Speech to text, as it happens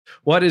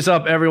What is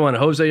up, everyone?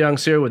 Jose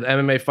Youngs here with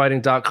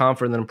MMAfighting.com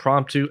for an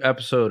impromptu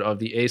episode of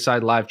the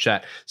A-Side Live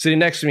Chat. Sitting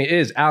next to me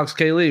is Alex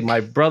K. Lee,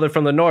 my brother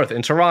from the north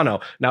in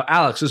Toronto. Now,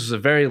 Alex, this was a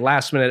very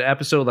last-minute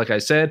episode. Like I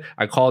said,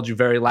 I called you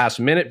very last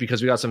minute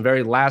because we got some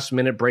very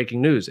last-minute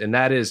breaking news, and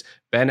that is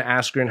Ben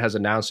Askren has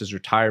announced his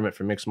retirement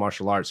from mixed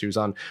martial arts. He was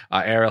on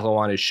Ariel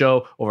Helwani's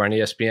show over on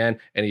ESPN,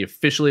 and he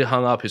officially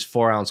hung up his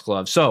 4-ounce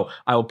glove. So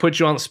I will put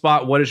you on the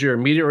spot. What is your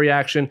immediate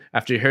reaction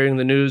after hearing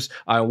the news?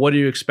 What are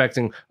you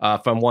expecting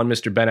from one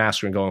Mr. Ben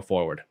Askren going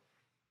forward?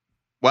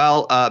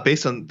 Well,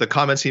 based on the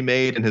comments he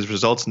made and his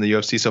results in the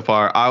UFC so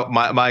far,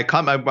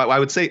 I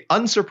would say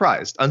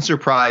unsurprised.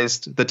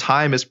 Unsurprised. The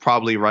time is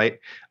probably right.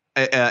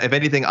 If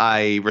anything,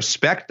 I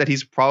respect that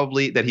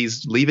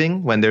he's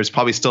leaving when there's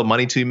probably still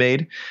money to be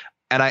made.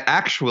 And I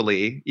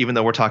actually, even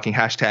though we're talking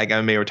hashtag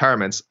MMA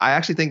retirements, I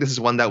actually think this is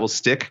one that will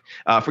stick.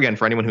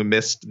 For anyone who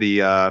missed the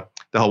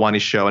Helwani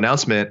show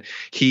announcement,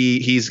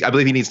 I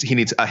believe he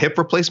needs a hip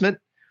replacement.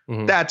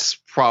 Mm-hmm. That's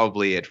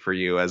probably it for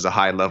you as a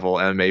high level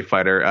MMA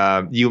fighter.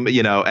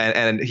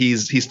 And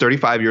he's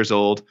 35 years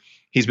old.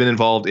 He's been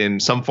involved in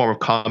some form of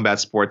combat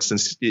sports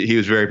since he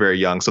was very, very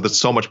young. So there's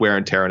so much wear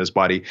and tear on his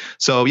body.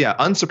 So yeah,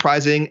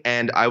 unsurprising.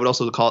 And I would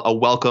also call it a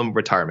welcome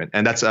retirement.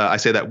 And that's I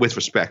say that with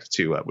respect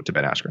to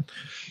Ben Askren.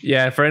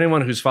 Yeah, for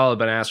anyone who's followed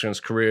Ben Askren's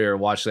career or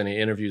watched any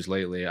interviews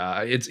lately,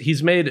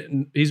 he's made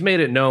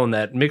it known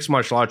that mixed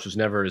martial arts was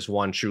never his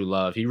one true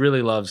love. He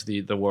really loves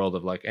the world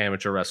of like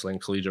amateur wrestling,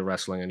 collegiate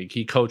wrestling, and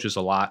he coaches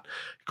a lot.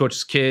 He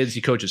coaches kids,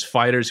 he coaches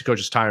fighters, he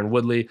coaches Tyron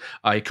Woodley,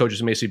 he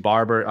coaches Macy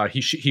Barber.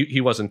 He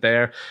wasn't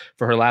there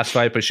for her last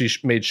fight, but she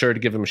made sure to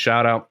give him a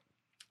shout out.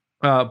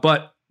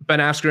 But Ben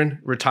Askren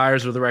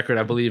retires with a record,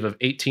 I believe, of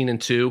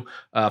 18-2,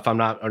 if I'm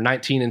not, or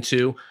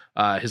 19-2.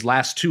 His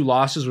last 2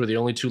 losses were the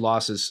only 2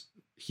 losses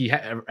he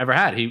ever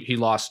had. He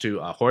lost to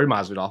Jorge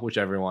Masvidal, which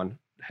everyone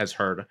has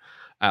heard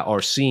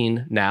or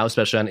seen now,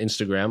 especially on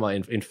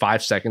Instagram, in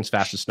 5 seconds,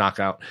 fastest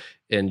knockout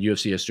in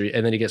UFC history.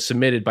 And then he gets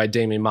submitted by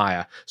Damian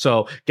Maia.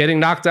 So getting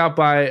knocked out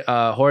by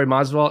Jorge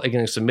Masvidal and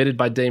getting submitted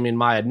by Damian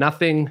Maia,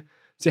 nothing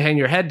to hang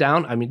your head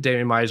down. I mean,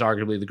 Damian Maia is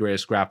arguably the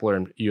greatest grappler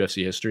in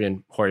UFC history,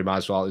 and Jorge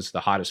Masvidal is the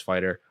hottest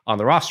fighter on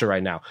the roster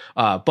right now.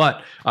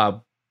 But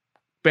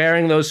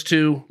bearing those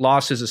 2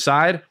 losses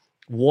aside,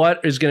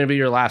 what is going to be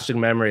your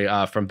lasting memory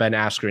from Ben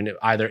Askren,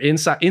 either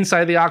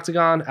inside the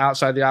octagon,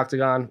 outside the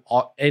octagon,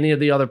 any of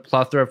the other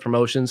plethora of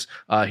promotions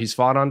he's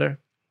fought under?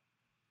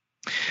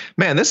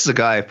 Man, this is a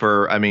guy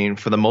for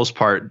the most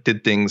part,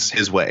 did things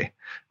his way.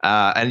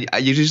 And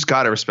you just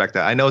got to respect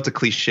that. I know it's a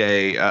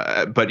cliche,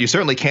 but you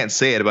certainly can't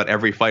say it about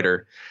every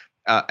fighter.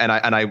 And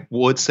I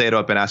would say it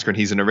about Ben Askren.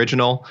 He's an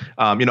original.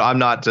 I'm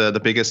not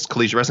the biggest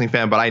collegiate wrestling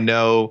fan, but I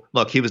know,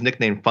 look, he was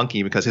nicknamed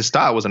Funky because his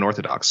style was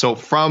unorthodox. So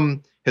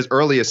from his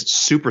earliest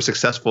super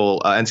successful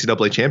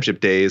NCAA championship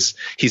days,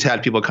 he's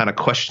had people kind of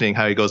questioning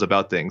how he goes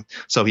about things.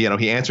 So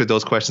he answered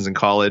those questions in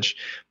college,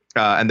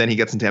 and then he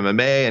gets into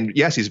MMA. And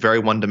yes, he's very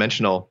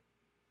one-dimensional,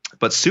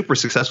 but super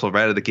successful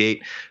right out of the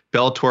gate.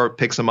 Bellator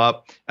picks him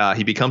up.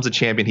 He becomes a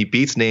champion. He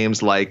beats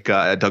names like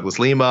Douglas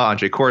Lima,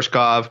 Andrei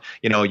Koreshkov.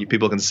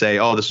 People can say,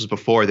 oh, this was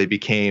before they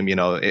became,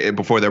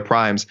 before their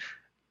primes.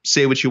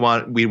 Say what you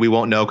want. We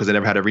won't know because they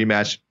never had a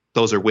rematch.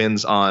 Those are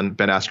wins on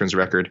Ben Askren's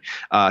record.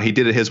 He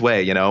did it his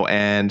way,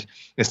 and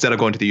instead of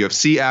going to the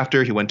UFC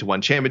after, he went to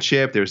one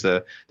championship. There's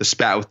the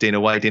spat with Dana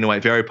White. Dana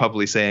White very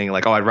publicly saying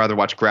like, oh, I'd rather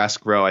watch grass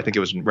grow. I think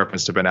it was in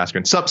reference to Ben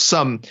Askren.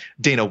 Some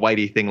Dana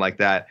Whitey thing like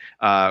that,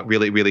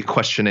 really, really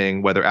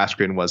questioning whether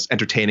Askren was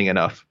entertaining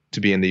enough to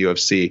be in the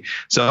UFC.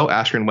 So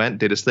Askren went,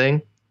 did his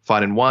thing,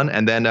 fought and won,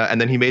 and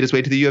then he made his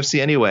way to the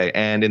UFC anyway.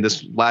 And in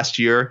this last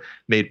year,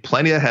 made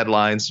plenty of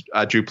headlines,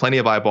 drew plenty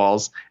of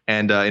eyeballs,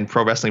 and in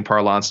pro wrestling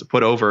parlance,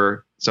 put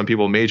over some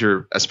people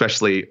major,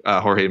 especially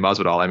Jorge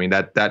Masvidal. I mean,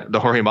 that the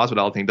Jorge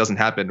Masvidal thing doesn't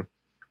happen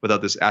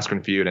without this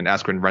Askren feud and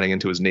Askren running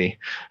into his knee.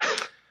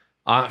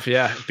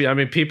 Yeah. I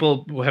mean,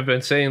 people have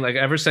been saying like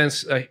ever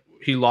since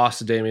he lost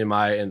to Damian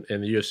Maia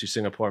in the UFC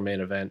Singapore main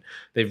event,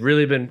 they've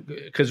really been,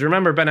 because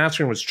remember, Ben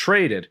Askren was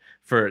traded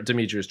for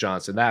Demetrius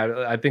Johnson.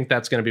 I think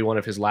that's going to be one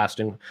of his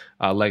lasting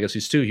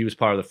legacies too. He was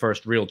part of the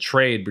first real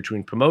trade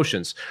between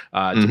promotions.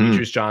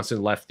 Demetrius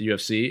Johnson left the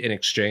UFC in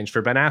exchange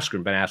for Ben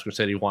Askren. Ben Askren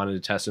said he wanted to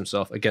test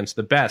himself against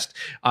the best.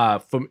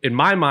 In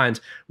my mind,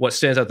 what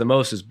stands out the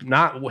most is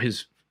not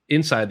his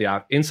inside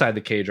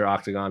the cage or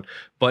octagon,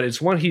 but it's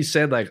when he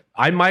said like,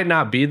 I might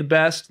not be the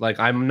best, like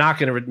I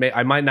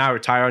might not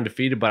retire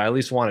undefeated, but I at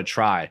least want to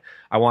try.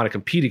 I want to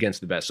compete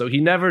against the best. So he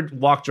never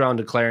walked around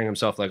declaring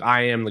himself like,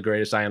 I am the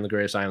greatest, I am the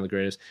greatest, I am the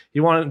greatest. He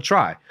wanted to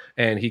try,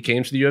 and he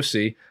came to the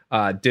UFC,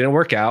 didn't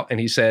work out, and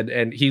he said,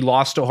 and he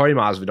lost to Jorge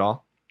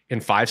Masvidal in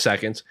 5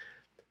 seconds,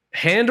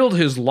 handled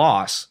his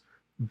loss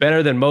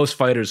better than most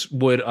fighters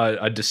would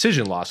a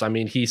decision loss. I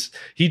mean, he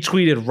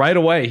tweeted right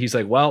away. He's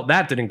like, well,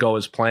 that didn't go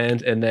as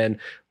planned. And then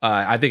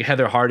I think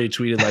Heather Hardy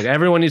tweeted like,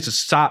 everyone needs to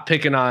stop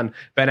picking on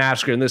Ben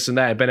Askren, this and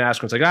that. And Ben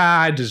Askren's like,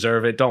 I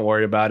deserve it. Don't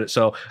worry about it.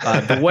 So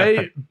the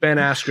way Ben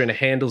Askren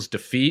handles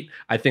defeat,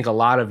 I think a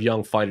lot of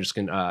young fighters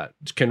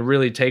can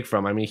really take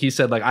from. I mean, he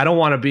said like, I don't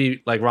want to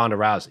be like Ronda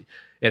Rousey.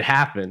 It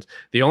happened.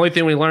 The only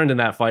thing we learned in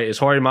that fight is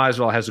Jorge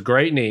Masvidal has a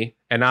great knee,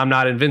 and I'm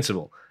not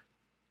invincible.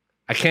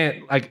 I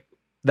can't, like,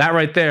 that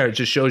right there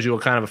just shows you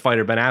what kind of a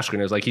fighter Ben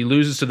Askren is. Like, he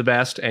loses to the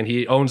best, and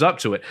he owns up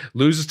to it.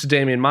 Loses to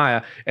Damian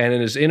Maia, and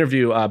in his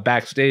interview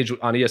backstage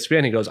on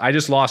ESPN, he goes, I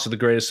just lost to the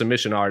greatest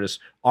submission artist,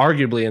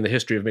 arguably in the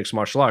history of mixed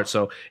martial arts.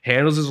 So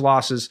handles his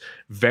losses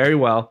very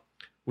well.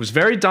 Was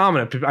very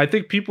dominant. I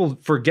think people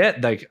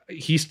forget, like,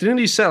 he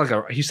set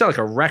like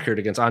a record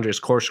against Andreas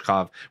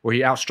Korshkov where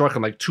he outstruck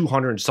him like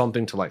 200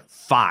 something to like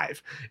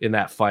 5 in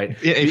that fight.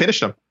 Yeah, he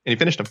finished him.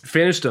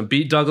 Finished him.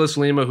 Beat Douglas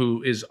Lima,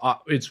 who is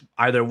it's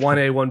either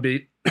 1A,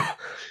 1B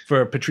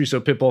for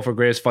Patricio Pitbull for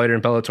greatest fighter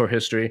in Bellator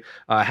history.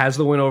 Has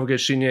the win over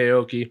against Shinya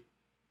Aoki.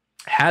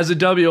 Has a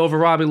W over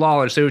Robbie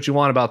Lawler. Say what you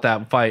want about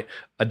that fight.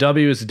 A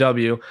W is a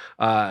W.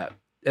 And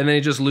then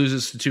he just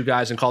loses to 2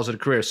 guys and calls it a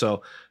career.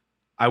 So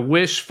I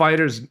wish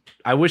fans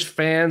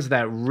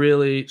that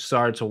really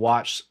started to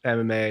watch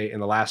MMA in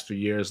the last few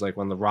years, like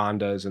when the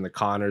Rondas and the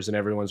Connors and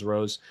everyone's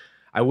rose,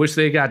 I wish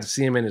they got to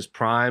see him in his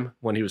prime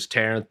when he was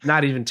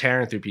not even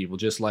tearing through people,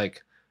 just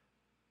like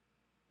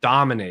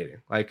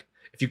dominating. Like,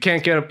 if you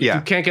can't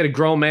get a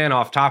grown man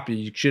off top of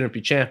you shouldn't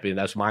be champion.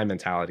 That's my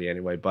mentality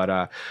anyway.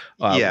 But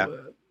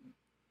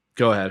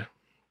go ahead.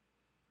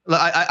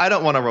 I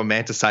don't want to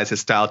romanticize his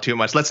style too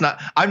much.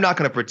 I'm not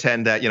going to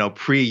pretend that,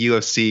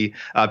 pre-UFC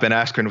Ben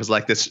Askren was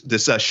like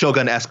this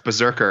Shogun-esque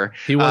berserker.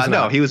 He was not.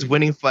 No, he was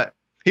winning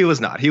He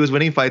was not. He was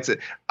winning fights.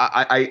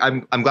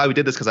 I'm glad we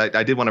did this because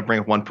I did want to bring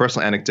up one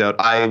personal anecdote.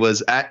 I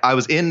was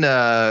in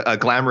a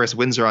glamorous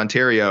Windsor,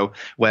 Ontario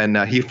when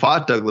he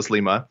fought Douglas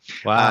Lima.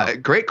 Wow,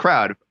 great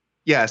crowd.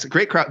 Yes,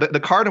 great crowd. The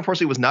card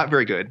unfortunately was not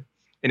very good.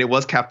 And it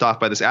was capped off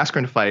by this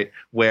Askren fight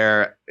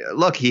where,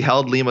 look, he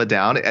held Lima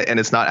down,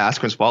 and it's not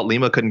Askren's fault.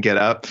 Lima couldn't get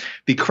up.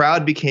 The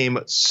crowd became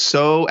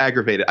so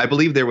aggravated. I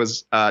believe there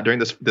was, during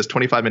this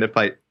 25-minute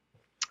fight,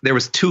 there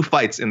was 2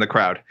 fights in the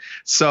crowd.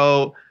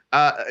 So,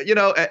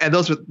 and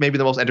those were maybe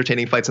the most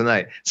entertaining fights of the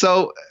night.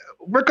 So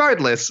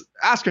regardless,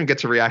 Askren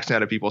gets a reaction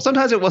out of people.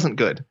 Sometimes it wasn't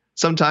good.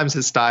 Sometimes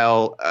his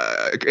style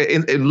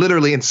it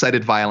literally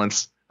incited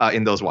violence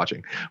in those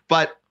watching.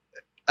 But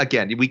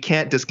again, we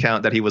can't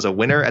discount that he was a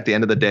winner at the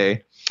end of the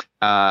day.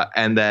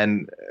 And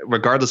then,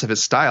 regardless of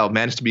his style,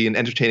 managed to be an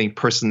entertaining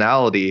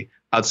personality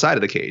outside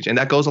of the cage. And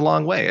that goes a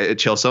long way.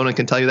 Chael Sonnen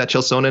can tell you that.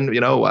 Chael Sonnen,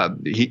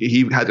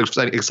 he had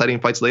exciting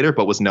fights later,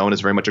 but was known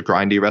as very much a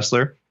grindy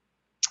wrestler.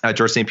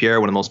 Georges St.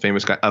 Pierre, one of the most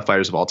famous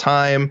fighters of all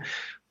time.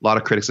 A lot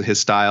of critics of his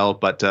style,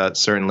 but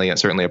certainly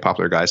a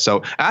popular guy.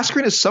 So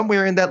Askren is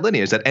somewhere in that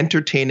lineage, that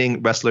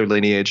entertaining wrestler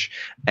lineage,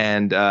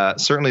 and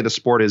certainly the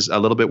sport is a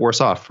little bit worse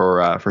off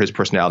for his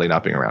personality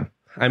not being around.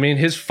 I mean,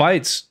 his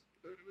fights,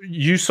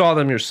 you saw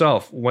them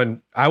yourself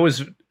when I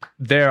was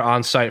there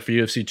on site for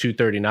UFC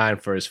 239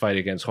 for his fight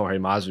against Jorge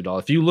Masvidal.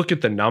 If you look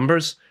at the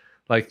numbers,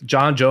 like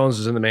John Jones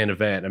is in the main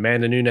event,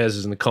 Amanda Nunes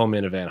is in the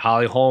co-main event,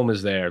 Holly Holm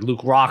is there,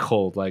 Luke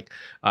Rockhold,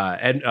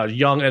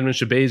 young Edmund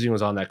Shabazian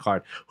was on that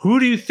card. Who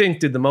do you think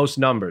did the most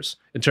numbers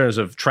in terms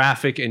of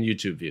traffic and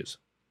YouTube views?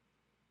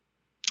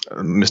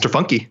 Mr.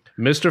 Funky.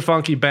 Mr.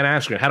 Funky Ben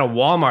Askren had a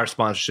Walmart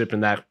sponsorship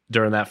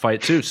during that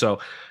fight too. So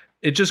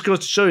it just goes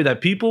to show you that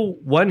people,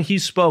 when he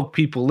spoke,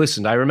 people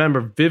listened. I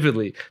remember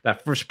vividly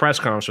that first press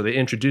conference where they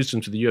introduced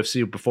him to the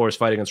UFC before his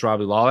fight against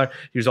Robbie Lawler.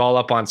 He was all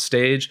up on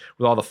stage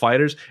with all the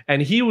fighters,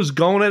 and he was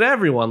going at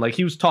everyone. Like,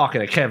 he was talking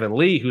to Kevin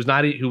Lee, who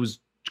was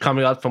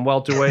coming up from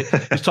welterweight.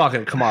 He's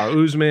talking to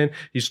Kamaru Usman.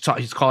 He's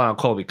calling out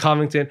Colby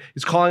Covington.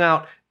 He's calling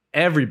out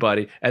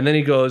everybody, and then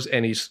he goes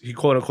and he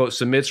quote unquote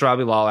submits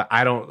Robbie Lawler.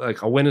 I don't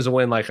like, a win is a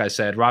win, like I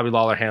said. Robbie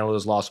Lawler handled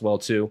his loss well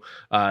too,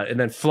 and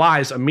then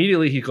flies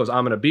immediately. He goes,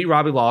 I'm going to beat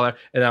Robbie Lawler,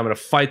 and then I'm going to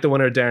fight the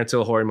winner of Darren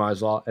Till, Jorge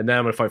Masvidal, and then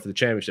I'm going to fight for the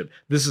championship.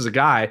 This is a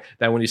guy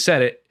that when he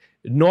said it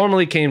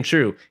normally came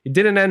true. He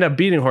didn't end up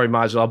beating Jorge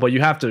Masvidal, but you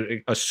have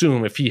to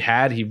assume if he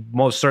had, he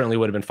most certainly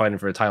would have been fighting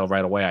for a title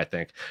right away, I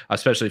think,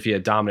 especially if he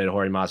had dominated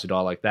Jorge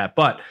Masvidal like that.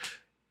 But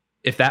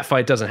if that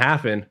fight doesn't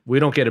happen, we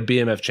don't get a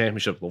BMF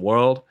championship of the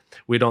world.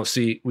 We don't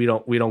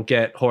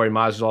get Jorge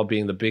Masvidal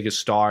being the biggest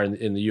star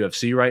in the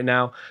UFC right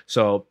now.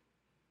 So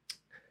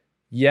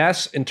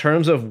yes, in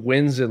terms of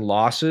wins and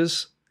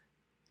losses,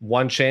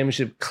 one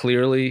championship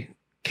clearly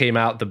came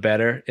out the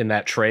better in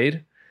that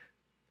trade.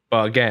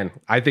 But again,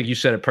 I think you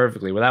said it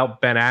perfectly.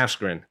 Without Ben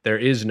Askren, there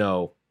is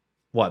no,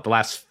 the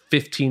last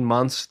 15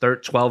 months,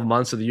 12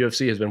 months of the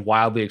UFC has been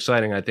wildly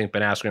exciting. I think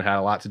Ben Askren had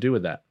a lot to do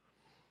with that.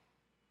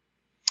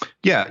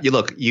 Yeah,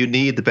 you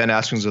need the Ben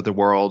Askrens of the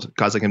world,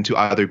 guys like him, to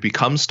either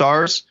become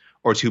stars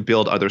or to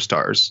build other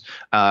stars.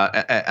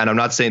 And I'm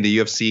not saying the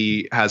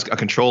UFC has a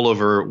control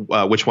over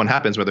which one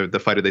happens, whether the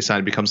fighter they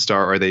sign becomes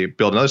star or they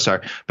build another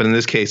star. But in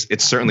this case,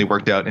 it's certainly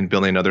worked out in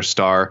building another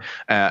star.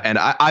 And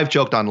I've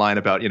joked online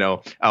about,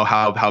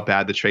 how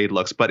bad the trade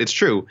looks, but it's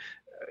true.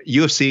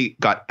 UFC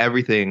got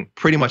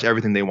pretty much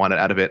everything they wanted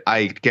out of it.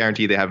 I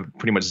guarantee they have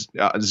pretty much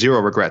zero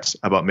regrets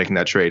about making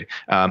that trade.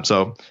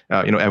 So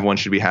everyone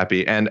should be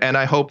happy. And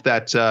I hope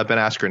that Ben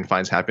Askren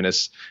finds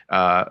happiness,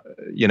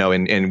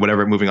 in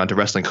whatever, moving on to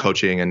wrestling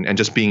coaching and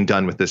just being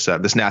done with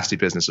this nasty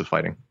business of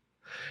fighting.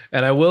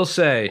 And I will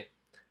say,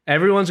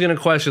 everyone's going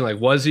to question, like,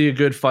 was he a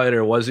good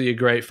fighter? Was he a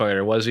great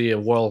fighter? Was he a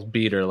world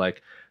beater?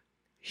 Like,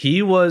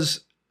 he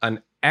was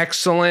an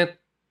excellent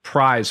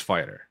prize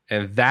fighter.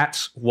 And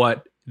that's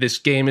what this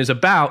game is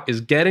about,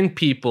 is getting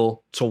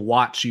people to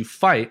watch you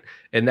fight.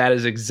 And that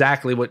is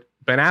exactly what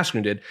Ben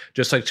Askren did,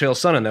 just like Chael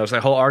Sonnen. There was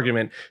that whole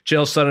argument.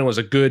 Chael Sonnen was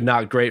a good,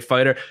 not great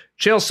fighter.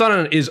 Chael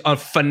Sonnen is a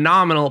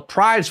phenomenal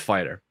prize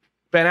fighter.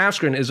 Ben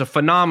Askren is a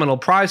phenomenal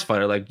prize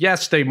fighter. Like,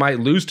 yes, they might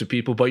lose to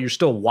people, but you're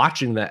still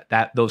watching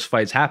those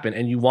fights happen,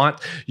 and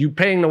you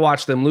paying to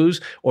watch them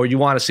lose, or you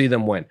want to see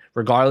them win.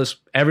 Regardless,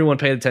 everyone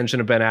paid attention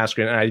to Ben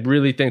Askren, and I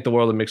really think the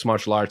world of mixed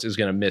martial arts is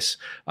gonna miss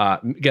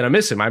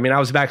him. I mean, I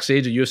was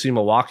backstage at UFC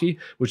Milwaukee,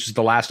 which is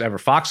the last ever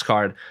Fox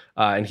card,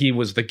 and he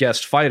was the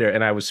guest fighter,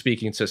 and I was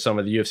speaking to some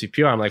of the UFC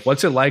PR. I'm like,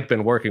 what's it like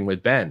been working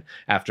with Ben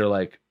after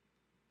like.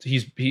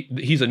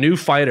 He's a new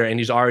fighter and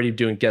he's already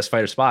doing guest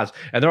fighter spots,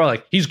 and they're all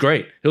like, he's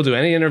great, he'll do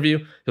any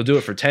interview, he'll do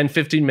it for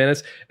 10-15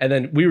 minutes. And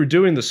then we were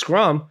doing the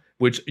scrum,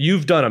 which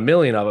you've done a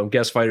million of them,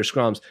 guest fighter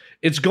scrums.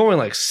 It's going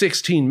like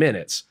 16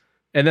 minutes,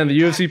 and then the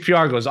UFC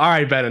PR goes, all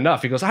right, Ben,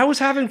 enough. He goes, I was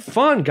having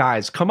fun,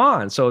 guys, come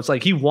on. So it's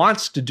like he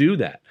wants to do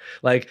that.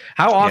 Like,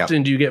 how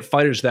often do you get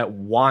fighters that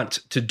want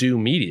to do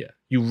media?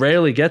 You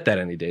rarely get that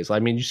any days. I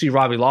mean, you see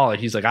Robbie Lawler,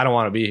 he's like, I don't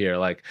want to be here.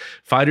 Like,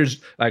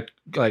 fighters like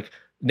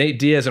Nate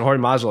Diaz and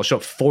Jorge Masvidal show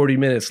up 40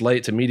 minutes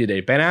late to media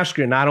day. Ben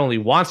Askren not only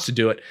wants to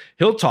do it,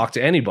 he'll talk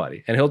to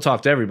anybody and he'll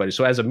talk to everybody.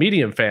 So as a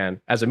medium fan,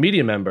 as a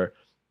media member,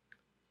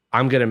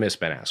 I'm going to miss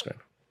Ben Askren.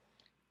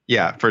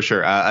 Yeah, for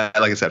sure. Like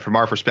I said, from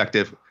our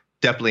perspective,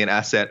 definitely an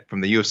asset. From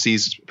the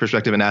UFC's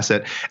perspective, an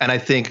asset. And I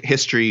think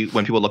history,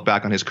 when people look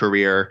back on his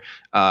career,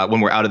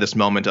 when we're out of this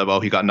moment of, oh,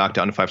 he got knocked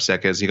down in 5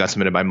 seconds, he got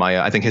submitted by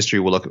Maia, I think history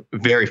will look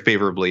very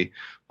favorably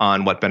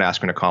on what Ben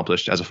Askren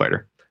accomplished as a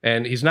fighter.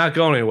 And he's not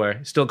going anywhere.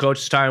 He still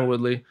coaches Tyron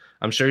Woodley.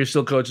 I'm sure he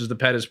still coaches the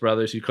Pettis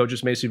brothers. He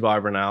coaches Macy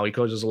Barber now. He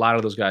coaches a lot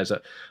of those guys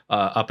up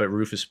at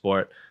Rufus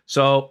Sport.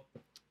 So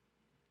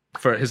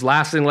for his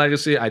lasting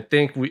legacy, I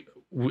think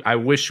I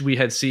wish we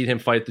had seen him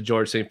fight the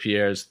George St.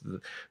 Pierres,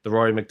 the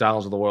Rory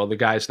McDonalds of the world, the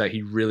guys that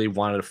he really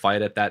wanted to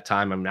fight at that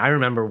time. I mean, I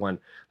remember when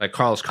like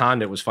Carlos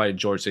Condit was fighting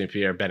George St.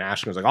 Pierre, Ben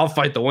Askren was like, I'll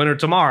fight the winner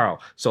tomorrow.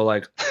 So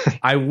like,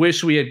 I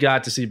wish we had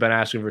got to see Ben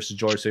Askren versus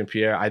George St.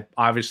 Pierre.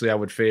 I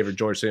would favor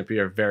George St.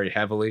 Pierre very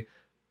heavily.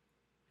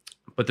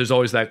 But there's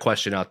always that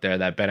question out there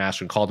that Ben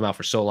Askren called him out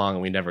for so long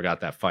and we never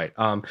got that fight.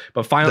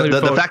 But finally,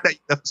 the fact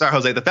that, sorry,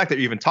 Jose, the fact that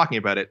you're even talking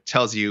about it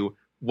tells you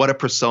what a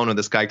persona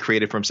this guy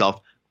created for himself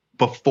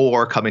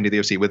before coming to the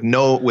UFC, with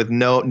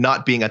no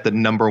not being at the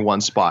number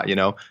one spot. You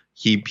know,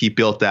 he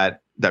built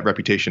that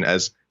reputation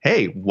as,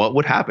 hey, what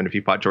would happen if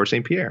he fought George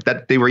St. Pierre?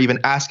 That they were even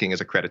asking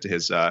as a credit to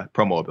his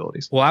promo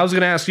abilities. Well, I was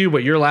going to ask you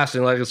what your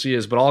lasting legacy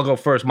is, but I'll go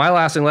first. My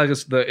lasting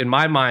legacy, in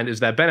my mind, is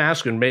that Ben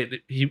Askren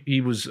made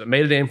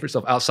a name for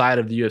himself outside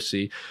of the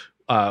UFC.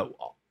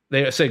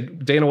 They say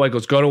Dana White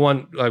goes, go to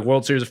one like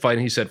World Series of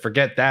Fighting. He said,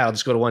 forget that. I'll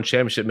just go to one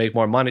championship, make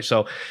more money.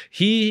 So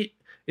he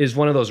is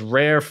one of those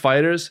rare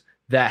fighters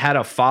that had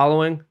a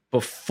following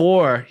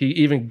before he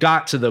even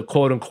got to the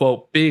quote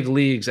unquote big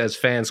leagues, as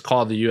fans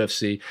call the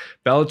UFC.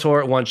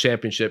 Bellator won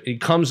championship. He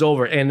comes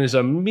over and is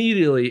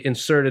immediately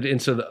inserted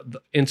into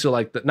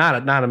the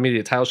not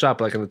immediate title shot,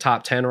 but like in the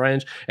top 10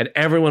 range. And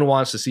everyone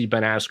wants to see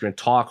Ben Askren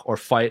talk or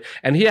fight.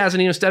 And he hasn't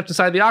even stepped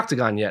inside the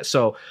octagon yet.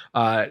 So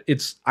I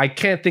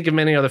can't think of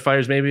many other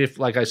fighters. Maybe if,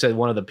 like I said,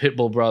 one of the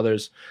Pitbull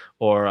brothers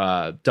or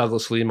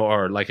Douglas Lima,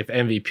 or like if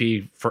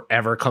MVP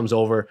forever comes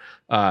over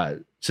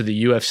to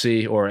the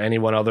UFC or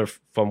anyone other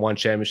from one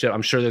championship.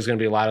 I'm sure there's going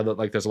to be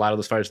there's a lot of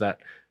those fighters that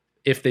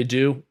if they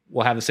do,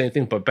 will have the same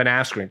thing. But Ben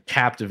Askren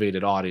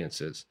captivated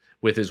audiences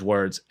with his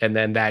words, and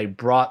then they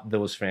brought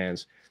those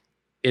fans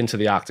into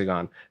the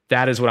octagon.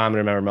 That is what I'm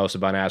going to remember most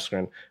about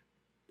Askren.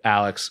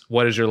 Alex,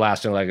 what is your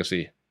lasting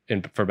legacy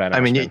for Ben Askren? I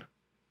mean,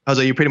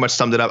 Jose, you pretty much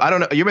summed it up. I don't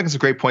know. You're making some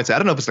great points. I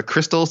don't know if it's the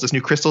crystals, this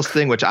new crystals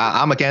thing, which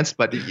I'm against,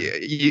 but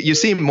you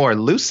seem more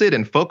lucid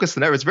and focused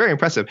than ever. It's very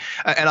impressive.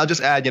 And I'll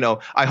just add,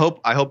 I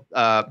hope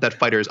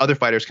that other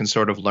fighters can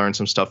sort of learn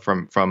some stuff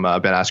from Ben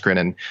Askren.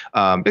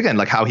 And again,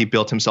 like how he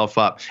built himself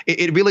up.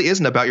 It really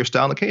isn't about your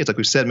style in the cage. Like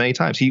we've said many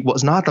times, he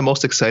was not the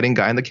most exciting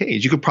guy in the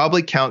cage. You could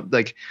probably count,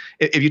 like,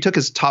 if you took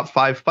his top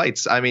 5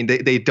 fights, I mean,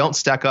 they don't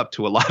stack up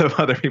to a lot of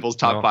other people's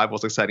top 5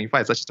 most exciting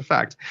fights. That's just a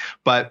fact.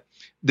 But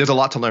there's a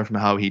lot to learn from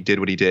how he did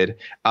what he did.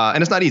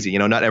 And it's not easy.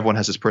 Not everyone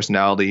has his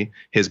personality,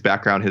 his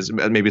background, his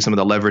maybe some of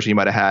the leverage he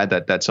might have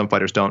had that some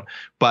fighters don't.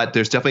 But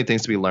there's definitely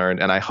things to be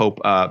learned. And I hope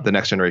the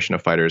next generation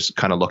of fighters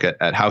kind of look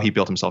at how he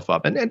built himself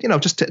up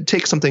and just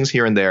take some things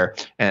here and there.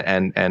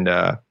 And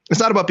it's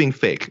not about being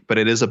fake, but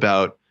it is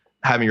about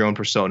having your own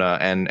persona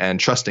and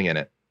trusting in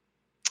it.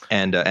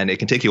 And it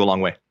can take you a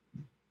long way.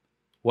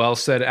 Well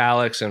said,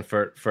 Alex. And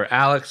for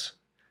Alex,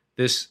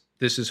 this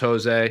This is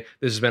Jose.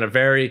 This has been a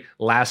very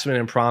last minute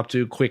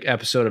impromptu, quick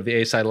episode of the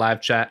A-Side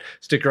Live Chat.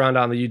 Stick around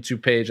on the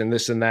YouTube page and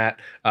this and that.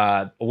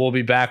 We'll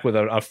be back with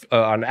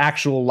an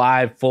actual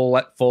live, full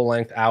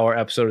length hour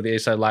episode of the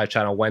A-Side Live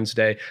Chat on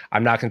Wednesday.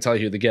 I'm not going to tell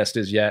you who the guest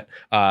is yet.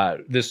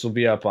 This will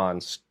be up on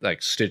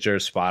like Stitcher,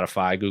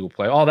 Spotify, Google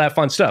Play, all that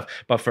fun stuff.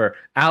 But for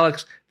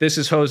Alex, this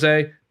is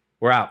Jose.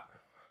 We're out.